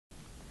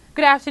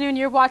Good afternoon.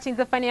 You're watching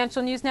the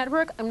Financial News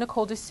Network. I'm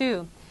Nicole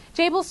Dessou.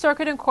 Jabil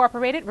Circuit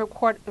Incorporated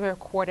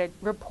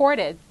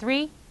reported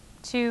 3,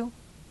 2,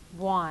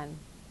 1.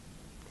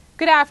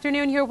 Good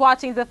afternoon. You're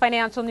watching the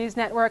Financial News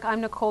Network.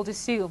 I'm Nicole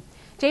Dessou.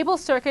 Jabil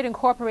Circuit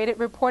Incorporated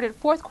reported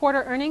fourth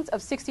quarter earnings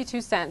of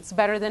 62 cents,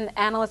 better than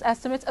analyst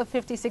estimates of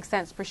 56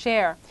 cents per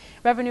share.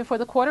 Revenue for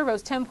the quarter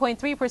rose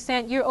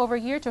 10.3% year over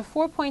year to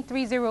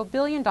 $4.30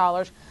 billion,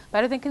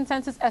 better than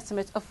consensus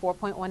estimates of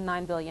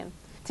 $4.19 billion.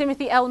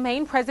 Timothy L.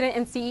 Main, president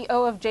and CEO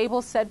of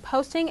Jabil, said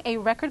posting a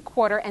record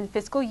quarter and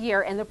fiscal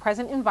year in the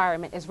present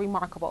environment is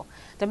remarkable.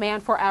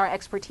 Demand for our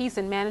expertise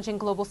in managing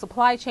global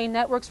supply chain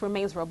networks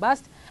remains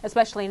robust,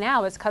 especially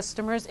now as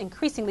customers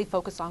increasingly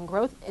focus on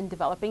growth in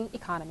developing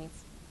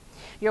economies.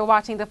 You're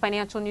watching the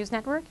Financial News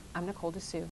Network. I'm Nicole Dessou.